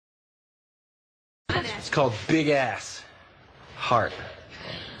on it. It's called big ass heart.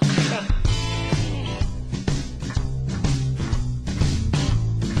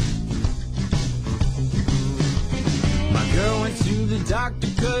 Girl went to the doctor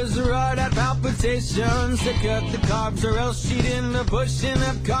cause her heart had palpitations. To cut the carbs or else she'd end up pushing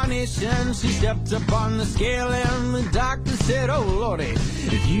up carnations. She stepped up on the scale and the doctor said, oh lordy,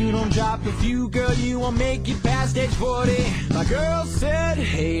 if you don't drop a few, girl, you won't make it past age 40. My girl said,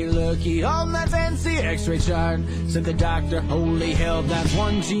 hey looky, on that fancy x-ray chart. Said the doctor, holy hell, that's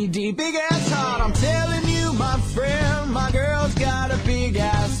 1 GD, big ass heart. I'm telling you, my friend, my girl's got a big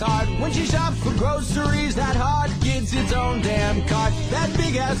ass heart. When she shops for groceries, that heart gets its own damn cart. That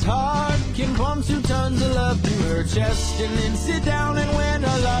big ass heart can pump 2 tons of love through her chest and then sit down and win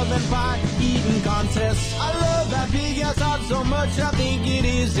a lovin' pie eating contest. I love that big ass heart so much I think it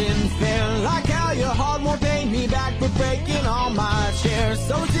isn't fair. Like how your heart won't pay me back for breaking all my chairs.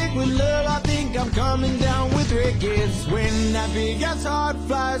 So sick with love I think I'm coming down with rickets. When that big ass heart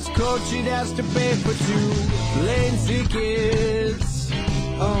flies coach, it has to pay for 2 plane tickets.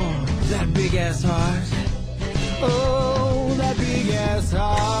 Oh, that big ass heart. Oh,